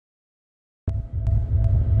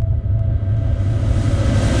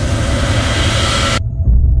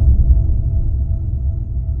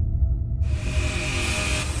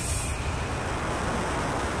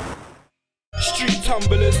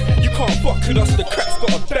tumblers. You can't fuck with us, the cracks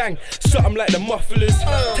got a bang. Something like the mufflers.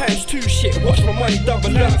 Times 2 shit, watch my money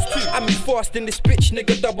double up. I be fast in this bitch,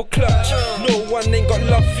 nigga, double clutch. No one ain't got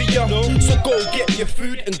love for ya, so go get your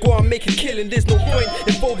food and go and make a killing. There's no point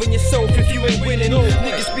involving yourself if you ain't winning.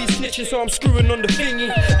 Niggas be snitching, so I'm screwing on the thingy.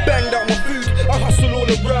 Banged out my food, I hustle all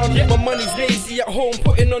around. My money's lazy at home,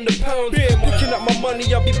 putting on the pound. Picking up my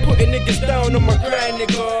money, I be putting niggas down on my grind,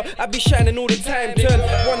 nigga. I be shining all the time, turn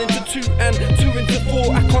 1 into 2 and 2 into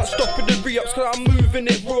 4. I can't stop with the re-ups cause I'm moving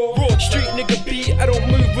it raw. Street nigga beat, I don't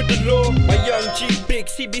move with the law. My young G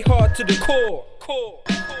Biggs, he be hard to the core.